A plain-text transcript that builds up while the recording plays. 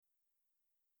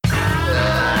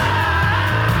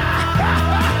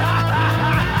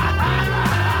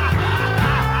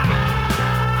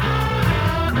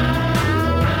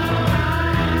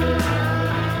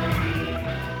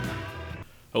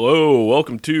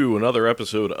welcome to another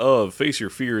episode of Face Your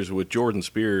Fears with Jordan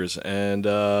Spears. And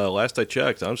last I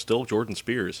checked, I'm still Jordan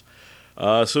Spears.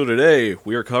 So today,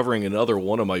 we are covering another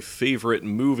one of my favorite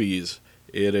movies.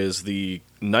 It is the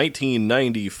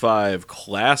 1995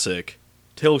 classic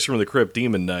Tales from the Crypt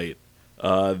Demon Knight.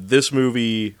 This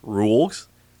movie rules.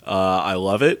 I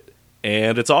love it,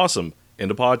 and it's awesome. And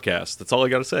a podcast. That's all I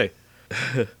gotta say.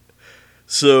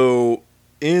 So,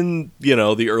 in,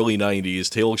 the early 90s,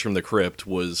 Tales from the Crypt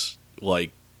was,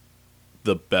 like,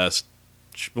 the best,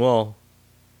 it was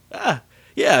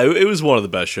one of the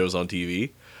best shows on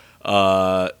TV.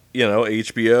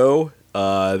 HBO,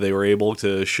 they were able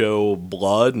to show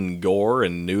blood and gore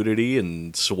and nudity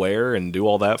and swear and do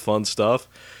all that fun stuff.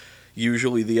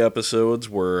 Usually the episodes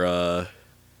were,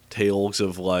 tales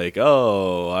of, like,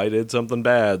 oh, I did something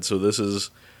bad, so this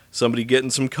is somebody getting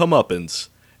some comeuppance.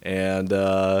 And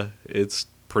it's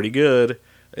pretty good,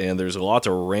 and there's lots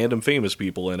of random famous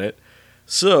people in it.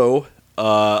 So,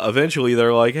 eventually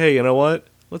they're like, hey, you know what?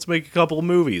 Let's make a couple of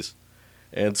movies.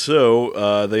 And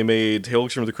so, they made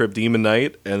Tales from the Crypt Demon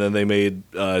Knight, and then they made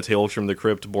Tales from the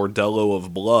Crypt Bordello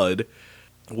of Blood,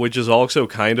 which is also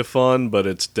kind of fun, but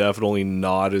it's definitely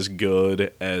not as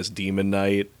good as Demon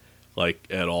Knight, like,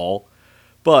 at all.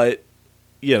 But,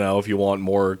 if you want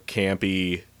more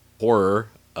campy horror,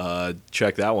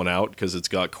 check that one out, because it's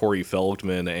got Corey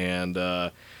Feldman and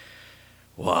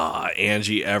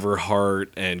Angie Everhart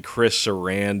and Chris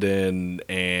Sarandon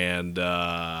and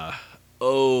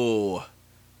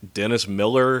Dennis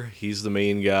Miller. He's the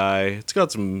main guy. It's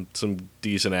got some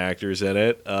decent actors in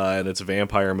it, and it's a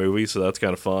vampire movie, so that's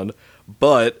kind of fun.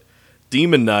 But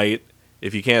Demon Knight,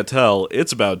 if you can't tell,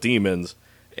 it's about demons,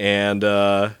 and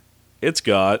it's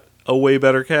got a way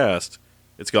better cast.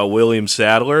 It's got William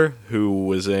Sadler, who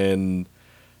was in,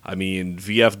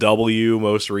 VFW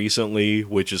most recently,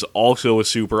 which is also a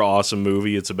super awesome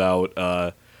movie. It's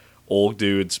about old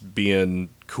dudes being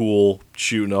cool,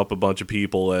 shooting up a bunch of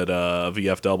people at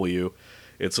VFW.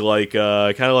 It's like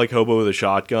kind of like Hobo with a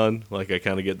Shotgun. Like, I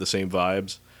kind of get the same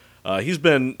vibes. He's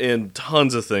been in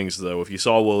tons of things, though. If you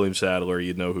saw William Sadler,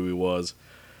 you'd know who he was.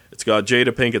 It's got Jada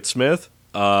Pinkett Smith.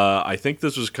 I think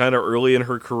this was kind of early in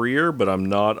her career, but I'm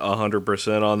not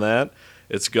 100% on that.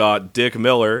 It's got Dick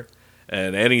Miller,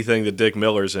 and anything that Dick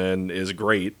Miller's in is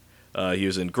great. He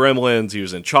was in Gremlins, he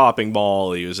was in Chopping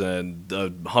Mall, he was in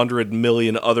 100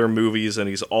 million other movies, and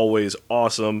he's always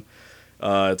awesome.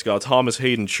 It's got Thomas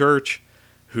Hayden Church,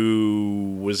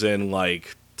 who was in,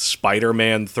 like,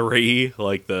 Spider-Man 3,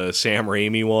 like the Sam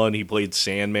Raimi one. He played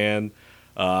Sandman.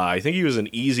 I think he was in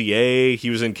Easy A, he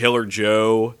was in Killer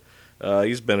Joe.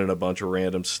 He's been in a bunch of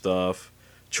random stuff.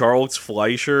 Charles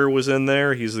Fleischer was in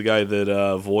there. He's the guy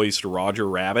that voiced Roger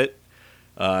Rabbit.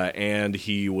 And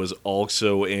he was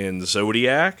also in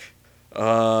Zodiac.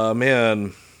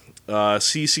 CCH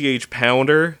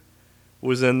Pounder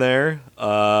was in there,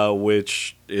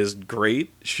 which is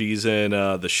great. She's in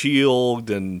The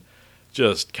Shield and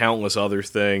just countless other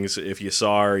things. If you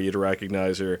saw her, you'd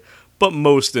recognize her. But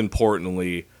most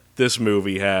importantly, this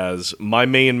movie has my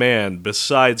main man,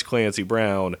 besides Clancy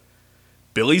Brown,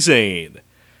 Billy Zane.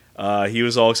 He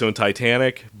was also in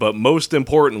Titanic, but most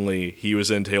importantly, he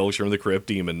was in Tales from the Crypt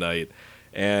Demon Knight.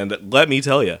 And let me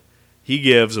tell you, he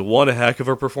gives one heck of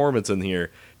a performance in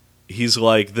here. He's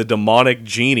like the demonic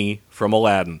genie from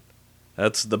Aladdin.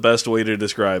 That's the best way to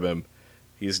describe him.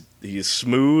 He's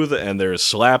smooth, and there's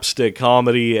slapstick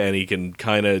comedy, and he can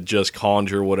kind of just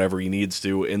conjure whatever he needs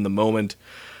to in the moment.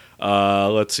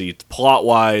 Let's see,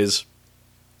 plot-wise,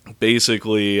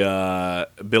 basically,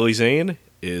 Billy Zane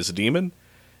is a demon,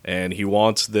 and he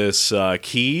wants this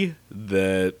key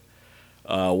that,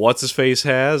 what's-his-face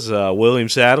has, William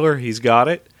Sadler, he's got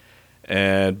it,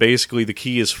 and basically the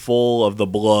key is full of the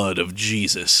blood of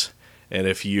Jesus, and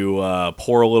if you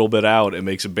pour a little bit out, it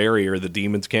makes a barrier the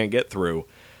demons can't get through.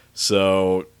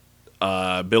 So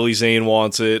Billy Zane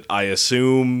wants it, I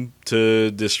assume,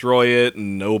 to destroy it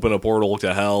and open a portal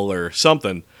to hell or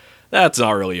something. That's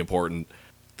not really important.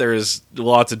 There's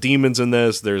lots of demons in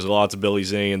this, there's lots of Billy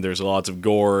Zane, there's lots of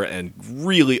gore, and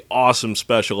really awesome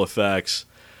special effects.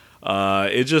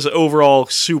 It's just overall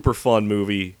super fun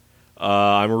movie.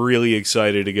 I'm really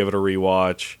excited to give it a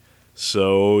rewatch.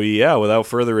 So yeah, without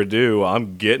further ado,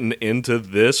 I'm getting into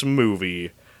this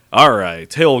movie. Alright,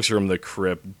 Tales from the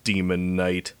Crypt Demon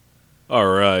Knight.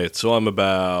 Alright, so I'm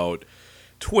about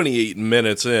 28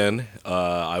 minutes in.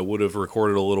 I would have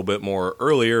recorded a little bit more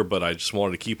earlier, but I just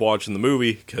wanted to keep watching the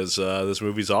movie, because this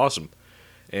movie's awesome.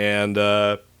 And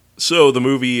so the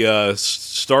movie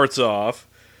starts off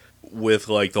with,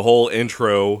 like, the whole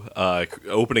intro,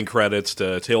 opening credits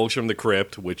to Tales from the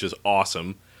Crypt, which is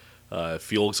awesome. It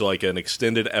feels like an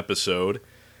extended episode.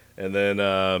 And then,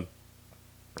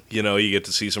 you get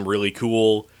to see some really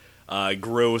cool,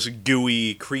 gross,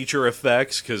 gooey creature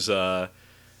effects, because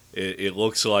it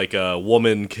looks like a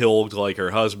woman killed like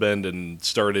her husband and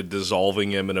started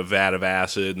dissolving him in a vat of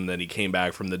acid, and then he came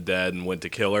back from the dead and went to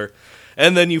kill her.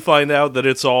 And then you find out that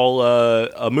it's all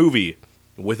a movie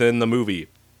within the movie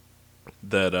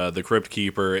that the Crypt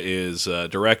Keeper is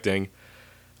directing.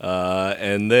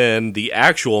 And then the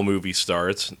actual movie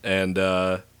starts, and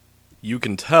you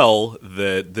can tell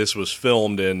that this was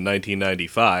filmed in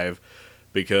 1995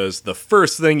 because the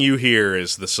first thing you hear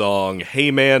is the song "Hey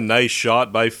Man, Nice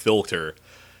Shot" by Filter,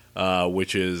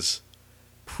 which is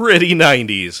pretty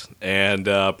 90s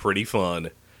and pretty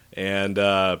fun. And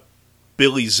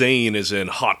Billy Zane is in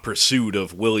hot pursuit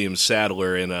of William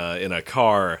Sadler in a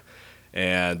car,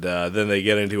 and then they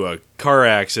get into a car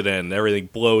accident and everything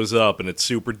blows up and it's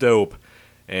super dope.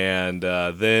 And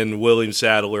then William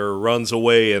Sadler runs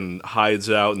away and hides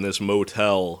out in this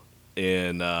motel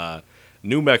in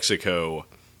New Mexico,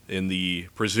 in the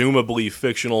presumably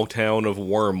fictional town of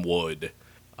Wormwood.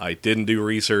 I didn't do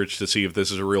research to see if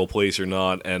this is a real place or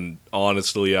not, and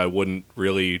honestly, I wouldn't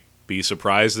really be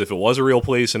surprised if it was a real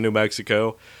place in New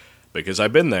Mexico, because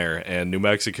I've been there, and New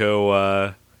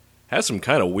Mexico has some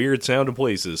kind of weird sounding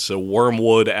places, so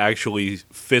Wormwood actually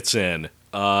fits in.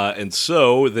 And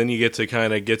so, then you get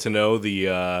to know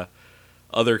the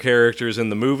other characters in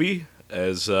the movie,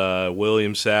 as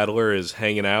William Sadler is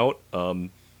hanging out,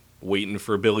 waiting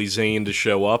for Billy Zane to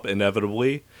show up,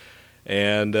 inevitably.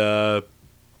 And at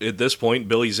this point,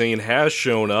 Billy Zane has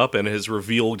shown up and has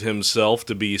revealed himself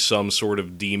to be some sort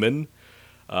of demon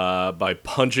by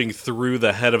punching through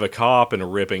the head of a cop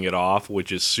and ripping it off,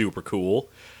 which is super cool.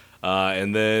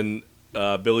 And then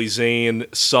Billy Zane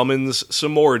summons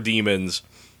some more demons.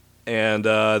 And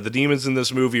the demons in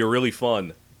this movie are really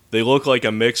fun. They look like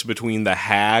a mix between the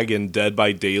Hag in Dead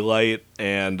by Daylight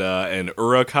and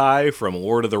Uruk-hai from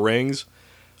Lord of the Rings,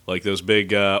 like those big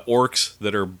orcs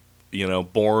that are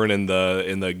born in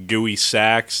the gooey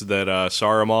sacks that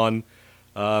Saruman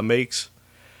makes.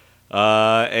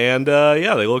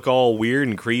 They look all weird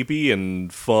and creepy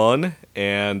and fun,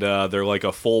 and they're like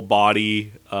a full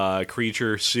body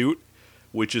creature suit,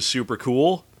 which is super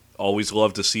cool. Always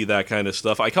love to see that kind of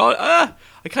stuff. I kind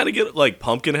of get like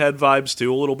Pumpkinhead vibes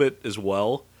too a little bit as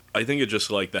well. I think it's just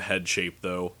like the head shape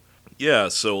though. Yeah,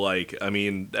 so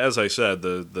as I said,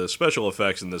 the special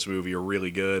effects in this movie are really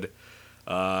good.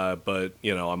 But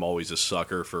I'm always a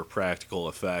sucker for practical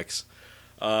effects.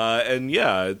 At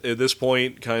this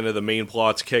point, kind of the main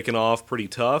plot's kicking off pretty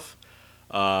tough.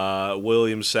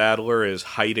 William Sadler is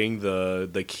hiding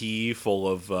the key full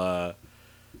of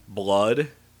blood.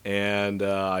 And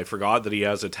I forgot that he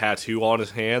has a tattoo on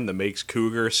his hand that makes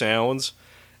cougar sounds,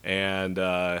 and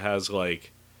has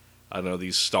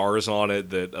these stars on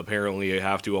it that apparently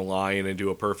have to align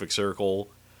into a perfect circle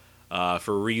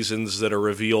for reasons that are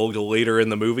revealed later in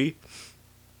the movie.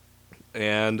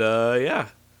 And I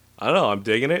don't know, I'm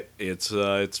digging it.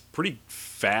 It's pretty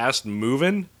fast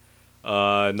moving.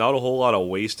 Not a whole lot of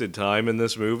wasted time in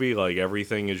this movie. Like,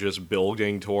 everything is just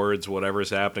building towards whatever's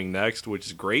happening next, which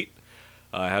is great.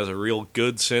 Has a real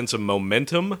good sense of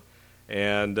momentum,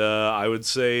 and I would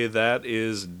say that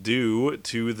is due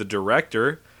to the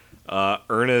director,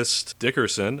 Ernest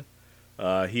Dickerson.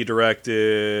 He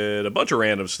directed a bunch of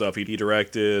random stuff. He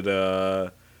directed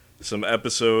some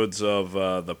episodes of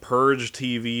the Purge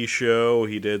TV show.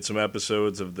 He did some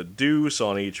episodes of The Deuce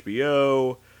on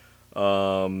HBO.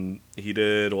 He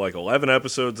did 11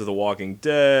 episodes of The Walking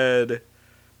Dead,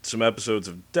 some episodes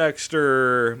of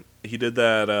Dexter. He did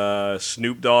that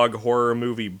Snoop Dogg horror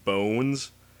movie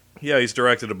Bones. Yeah, he's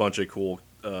directed a bunch of cool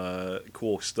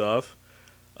stuff.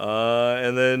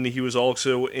 And then he was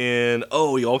also in...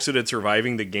 Oh, he also did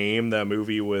Surviving the Game, that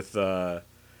movie with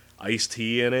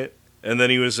Ice-T in it. And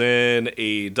then he was in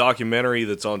a documentary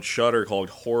that's on Shudder called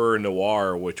Horror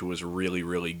Noir, which was really,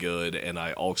 really good, and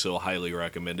I also highly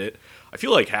recommend it. I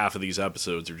feel like half of these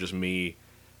episodes are just me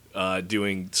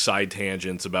doing side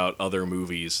tangents about other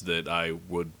movies that I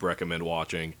would recommend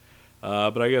watching.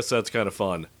 But I guess that's kind of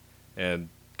fun, and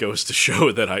goes to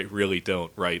show that I really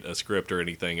don't write a script or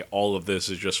anything. All of this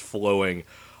is just flowing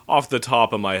off the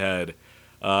top of my head,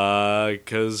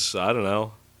 because, I don't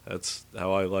know, that's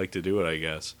how I like to do it, I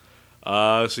guess.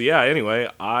 Anyway,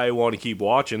 I want to keep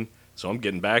watching, so I'm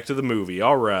getting back to the movie.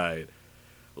 Alright,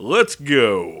 let's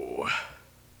go!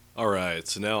 Alright,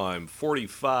 so now I'm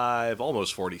 45,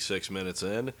 almost 46 minutes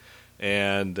in,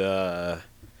 and, they're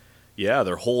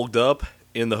holed up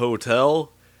in the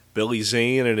hotel. Billy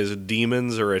Zane and his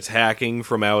demons are attacking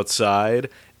from outside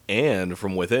and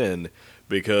from within,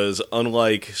 because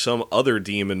unlike some other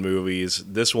demon movies,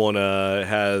 this one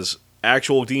has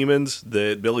actual demons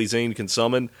that Billy Zane can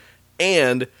summon,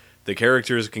 and the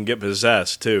characters can get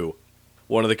possessed too.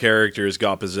 One of the characters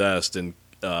got possessed and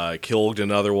killed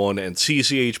another one, and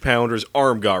CCH Pounder's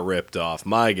arm got ripped off.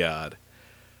 My God,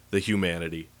 the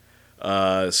humanity.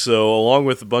 So along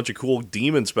with a bunch of cool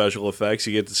demon special effects,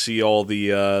 you get to see all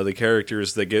the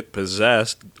characters that get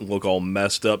possessed look all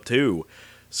messed up too.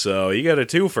 So you got a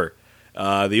twofer.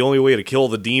 The only way to kill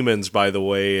the demons, by the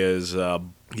way, is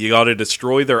you got to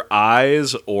destroy their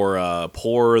eyes or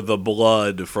pour the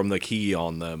blood from the key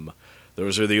on them.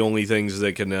 Those are the only things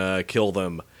that can kill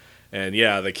them. And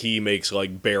yeah, the key makes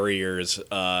like barriers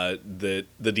that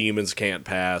the demons can't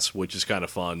pass, which is kind of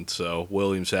fun. So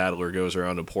William Sadler goes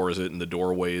around and pours it in the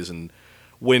doorways and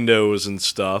windows and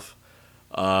stuff.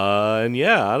 And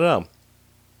yeah, I don't know.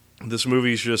 This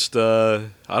movie's just,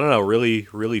 I don't know, really,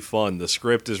 really fun. The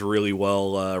script is really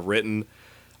well written.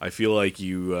 I feel like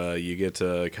you get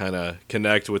to kind of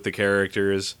connect with the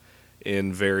characters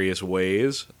in various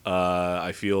ways.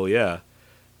 I feel, yeah,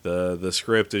 the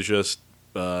script is just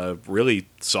really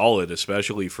solid,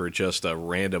 especially for just a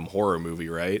random horror movie,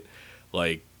 right?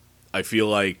 Like, I feel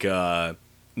like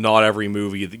not every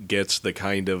movie gets the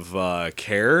kind of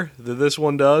care that this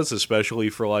one does,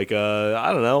 especially for like,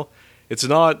 I don't know, it's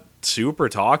not super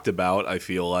talked about, I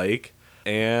feel like.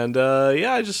 And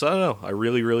yeah, I don't know, I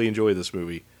really, really enjoy this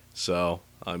movie. So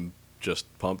I'm just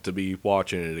pumped to be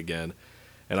watching it again.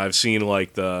 And I've seen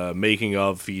like the making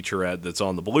of featurette that's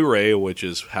on the Blu-ray, which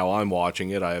is how I'm watching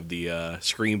it. I have the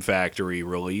Scream Factory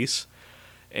release,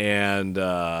 and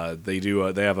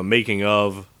they have a making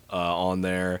of on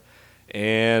there,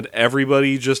 and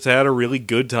everybody just had a really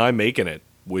good time making it,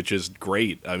 which is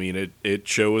great. I mean, it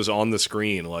shows on the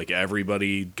screen like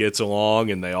everybody gets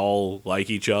along and they all like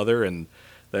each other and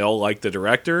they all like the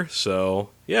director. So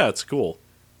yeah, it's cool.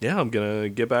 Yeah, I'm gonna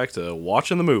get back to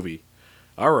watching the movie.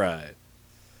 All right.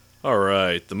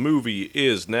 Alright, the movie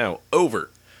is now over.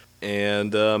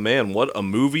 And, man, what a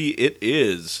movie it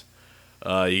is.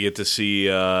 You get to see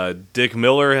Dick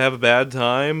Miller have a bad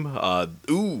time.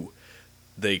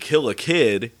 They kill a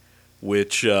kid,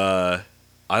 which, I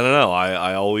don't know,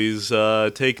 I always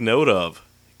take note of.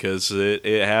 Because it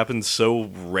happens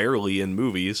so rarely in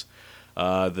movies,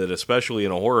 that especially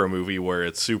in a horror movie where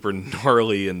it's super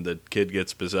gnarly and the kid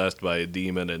gets possessed by a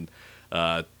demon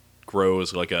and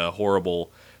grows like a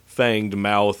horrible fanged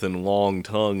mouth and long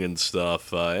tongue and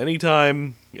stuff.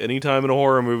 Anytime in a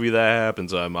horror movie that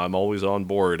happens, I'm always on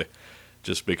board,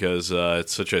 just because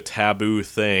it's such a taboo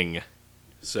thing.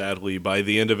 Sadly, by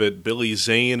the end of it, Billy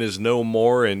Zane is no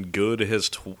more and good has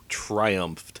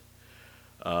triumphed.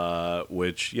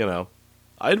 Which, you know,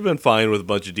 I'd have been fine with a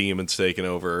bunch of demons taking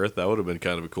over Earth. That would have been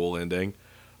kind of a cool ending.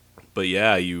 But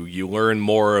yeah, you learn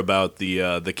more about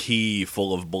the key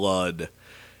full of blood.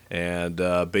 And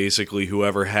basically,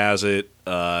 whoever has it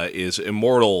is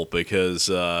immortal because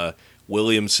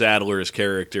William Sadler's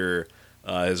character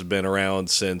has been around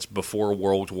since before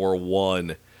World War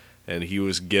I, and he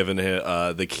was given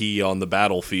the key on the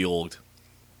battlefield.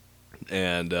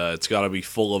 And it's got to be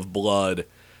full of blood,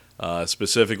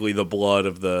 specifically the blood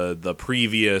of the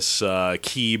previous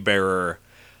key bearer,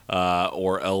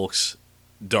 or else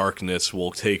darkness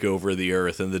will take over the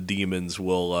earth and the demons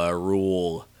will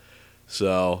rule.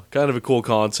 So, kind of a cool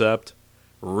concept.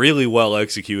 Really well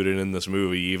executed in this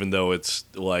movie, even though it's,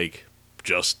 like,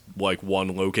 just, like,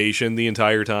 one location the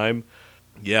entire time.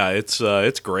 Yeah, it's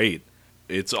great.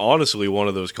 It's honestly one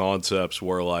of those concepts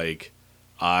where, like,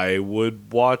 I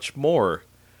would watch more.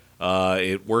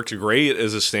 It works great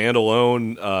as a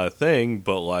standalone thing,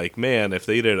 but, like, man, if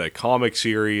they did a comic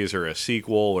series or a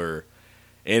sequel or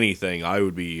anything, I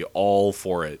would be all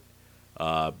for it.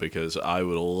 Because I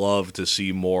would love to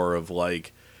see more of,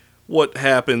 like, what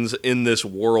happens in this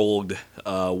world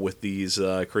with these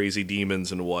crazy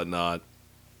demons and whatnot.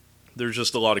 There's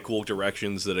just a lot of cool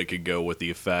directions that it could go with the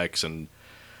effects and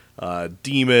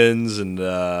demons and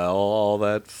all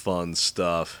that fun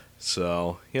stuff.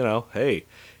 So, you know, hey,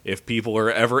 if people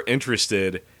are ever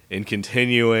interested in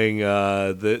continuing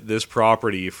this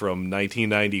property from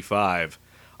 1995...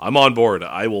 I'm on board.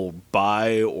 I will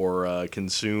buy or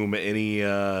consume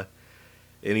anything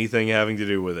having to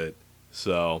do with it.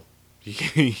 So,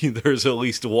 there's at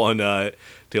least one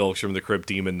Tales from the Crypt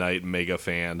Demon Knight mega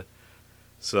fan.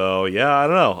 So, yeah, I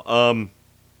don't know.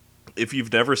 If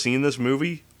you've never seen this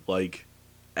movie, like,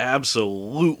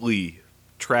 absolutely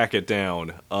track it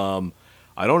down. I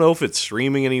don't know if it's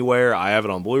streaming anywhere. I have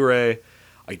it on Blu-ray.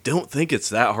 I don't think it's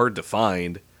that hard to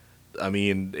find. I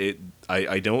mean,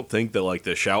 I don't think that, like,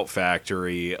 the Shout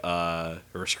Factory,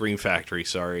 or Scream Factory,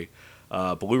 sorry,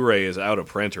 Blu-ray is out of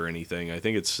print or anything. I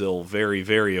think it's still very,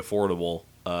 very affordable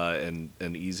and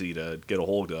easy to get a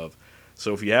hold of.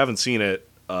 So if you haven't seen it,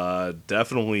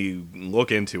 definitely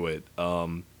look into it.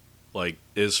 Like,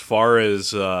 as far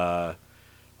as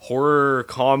horror,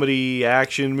 comedy,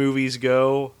 action movies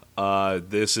go,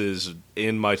 this is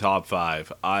in my top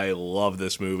 5. I love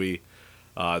this movie.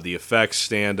 The effects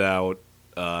stand out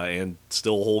and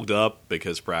still hold up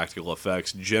because practical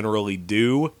effects generally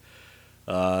do.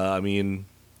 I mean,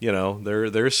 you know,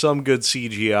 there's some good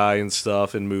CGI and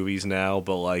stuff in movies now,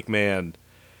 but like, man,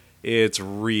 it's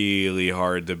really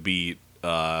hard to beat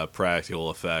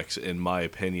practical effects, in my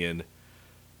opinion.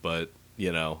 But,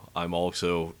 you know, I'm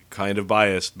also kind of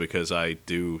biased because I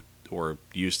do, or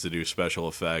used to do, special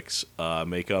effects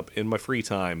makeup in my free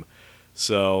time.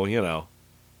 So, you know,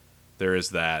 there is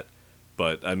that.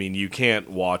 But, I mean, you can't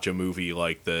watch a movie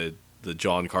like the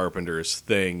John Carpenter's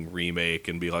Thing remake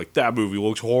and be like, that movie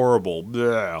looks horrible.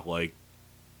 Blech. Like,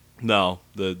 no,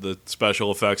 the special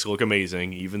effects look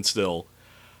amazing, even still.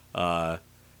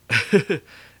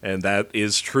 And that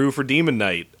is true for Demon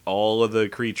Knight. All of the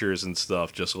creatures and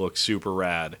stuff just look super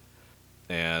rad.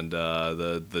 And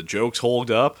the jokes hold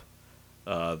up.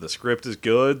 The script is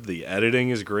good. The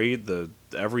editing is great.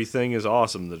 Everything is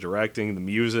awesome. The directing, the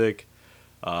music,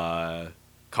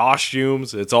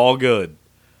 costumes, it's all good.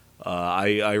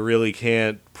 I really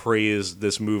can't praise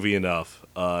this movie enough.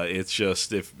 It's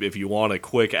just, if you want a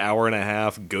quick hour and a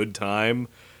half good time,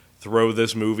 throw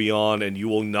this movie on and you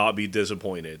will not be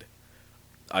disappointed.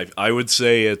 I would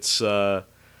say it's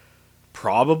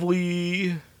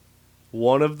probably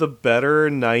one of the better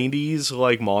 90s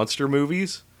like monster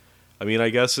movies. I mean, I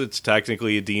guess it's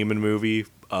technically a demon movie,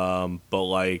 but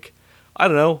like, I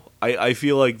don't know. I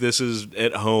feel like this is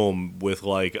at home with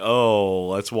like, oh,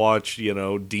 let's watch, you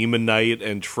know, Demon Knight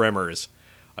and Tremors.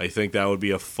 I think that would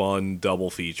be a fun double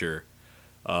feature.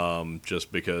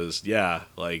 Just because, yeah,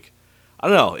 like, I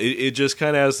don't know. It just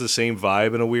kind of has the same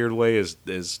vibe in a weird way as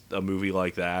a movie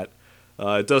like that.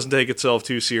 It doesn't take itself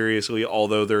too seriously,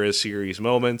 although there is serious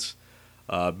moments.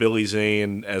 Billy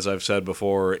Zane, as I've said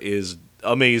before, is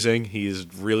amazing. He's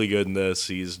really good in this.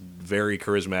 He's very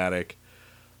charismatic.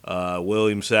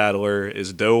 William Sadler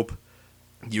is dope.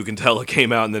 You can tell it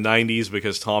came out in the 90s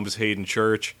because Thomas Hayden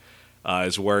Church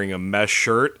is wearing a mesh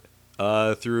shirt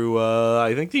through,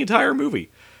 I think, the entire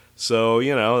movie. So,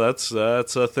 you know, that's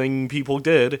a thing people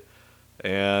did.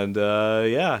 And,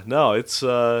 yeah, no, it's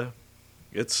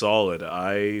solid.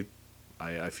 I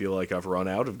feel like I've run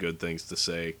out of good things to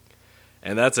say.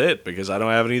 And that's it, because I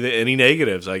don't have any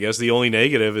negatives. I guess the only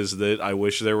negative is that I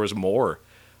wish there was more.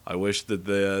 I wish that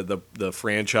the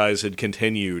franchise had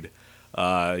continued.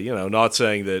 You know, not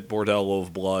saying that Bordello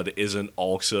of Blood isn't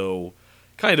also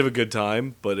kind of a good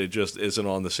time, but it just isn't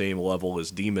on the same level as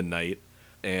Demon Knight.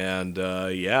 And,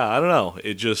 yeah, I don't know.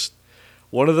 It just,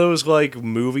 one of those, like,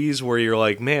 movies where you're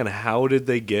like, man, how did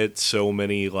they get so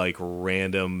many, like,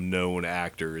 random known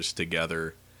actors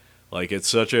together? Like, it's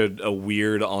such a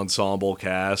weird ensemble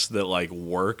cast that, like,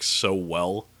 works so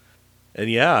well. And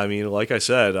yeah, I mean, like I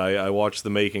said, I watched the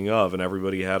making of, and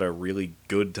everybody had a really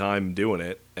good time doing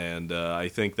it. And I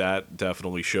think that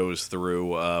definitely shows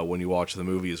through when you watch the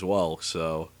movie as well.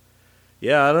 So,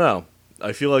 yeah, I don't know.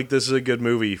 I feel like this is a good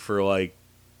movie for, like,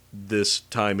 this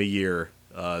time of year.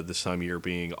 This time of year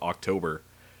being October.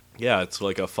 Yeah, it's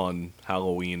like a fun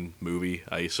Halloween movie,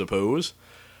 I suppose.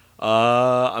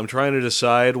 I'm trying to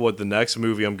decide what the next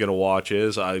movie I'm going to watch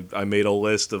is. I made a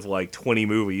list of, like, 20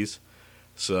 movies.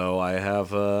 So I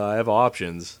have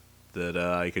options that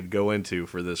I could go into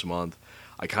for this month.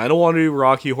 I kind of want to do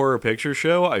Rocky Horror Picture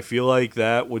Show. I feel like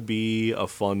that would be a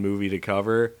fun movie to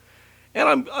cover.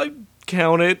 And I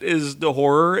count it as the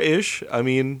horror-ish. I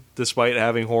mean, despite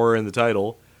having horror in the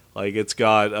title. Like, it's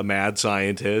got a mad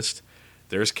scientist.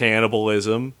 There's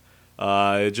cannibalism.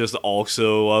 It's just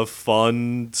also a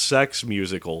fun sex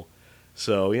musical.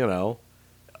 So, you know,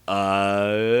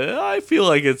 I feel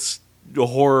like it's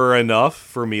horror enough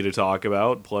for me to talk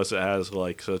about. Plus, it has,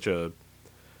 like, such a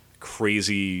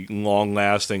crazy,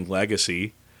 long-lasting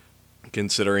legacy,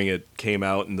 considering it came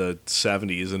out in the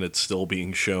 70s and it's still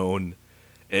being shown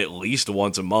at least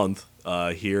once a month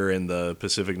here in the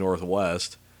Pacific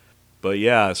Northwest. But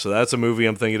yeah, so that's a movie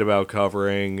I'm thinking about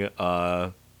covering.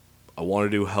 I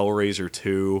want to do Hellraiser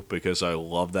 2 because I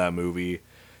love that movie.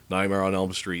 Nightmare on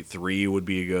Elm Street 3 would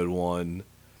be a good one.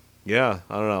 Yeah,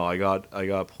 I don't know. I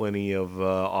got plenty of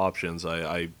options.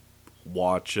 I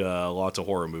watch lots of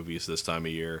horror movies this time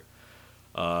of year.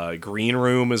 Green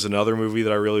Room is another movie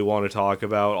that I really want to talk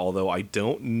about, although I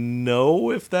don't know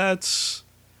if that's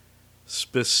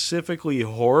specifically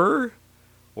horror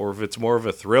or if it's more of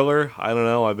a thriller. I don't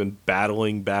know. I've been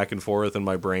battling back and forth in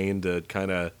my brain to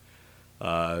kind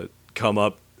of come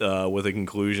up with a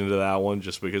conclusion to that one,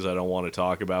 just because I don't want to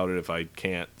talk about it if I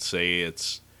can't say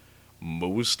it's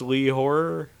mostly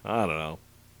horror. I don't know.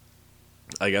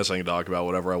 I guess I can talk about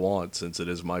whatever I want since it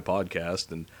is my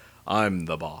podcast and I'm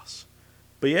the boss.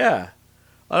 But yeah,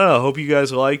 I don't know. Hope you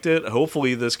guys liked it.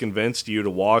 Hopefully this convinced you to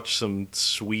watch some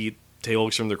sweet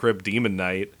Tales from the Crypt Demon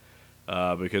Knight,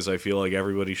 because I feel like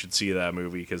everybody should see that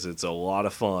movie because it's a lot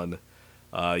of fun.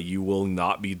 You will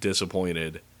not be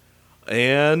disappointed.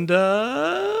 And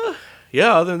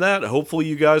yeah, other than that, hopefully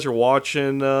you guys are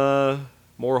watching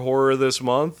more horror this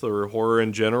month, or horror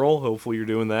in general. Hopefully you're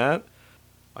doing that.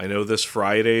 I know this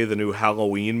Friday the new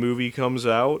Halloween movie comes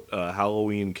out,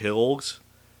 Halloween Kills.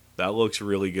 That looks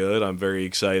really good. I'm very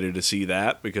excited to see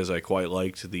that because I quite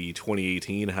liked the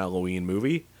 2018 Halloween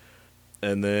movie.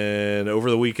 And then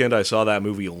over the weekend I saw that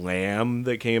movie Lamb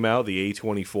that came out, the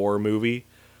A24 movie.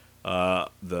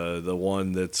 The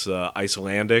one that's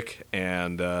Icelandic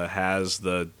and has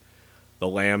the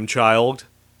lamb child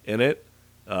in it.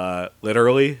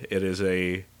 Literally, it is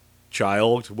a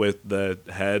child with the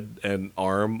head and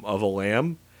arm of a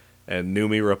lamb, and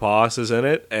Noomi Rapace is in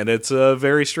it, and it's a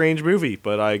very strange movie,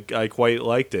 but I quite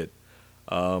liked it.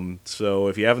 So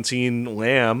if you haven't seen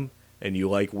Lamb and you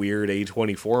like weird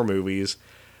A24 movies,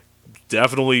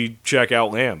 definitely check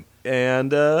out Lamb.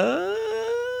 And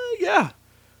yeah.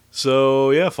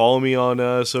 So yeah, follow me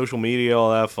on social media,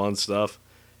 all that fun stuff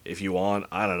if you want.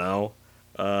 I don't know.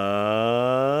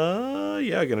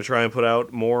 Yeah, gonna try and put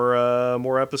out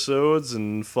more episodes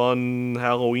and fun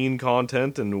Halloween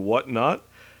content and whatnot.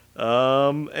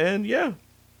 And yeah,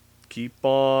 keep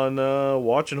on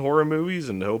watching horror movies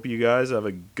and hope you guys have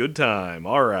a good time.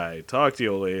 All right, talk to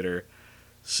you later.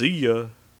 See ya.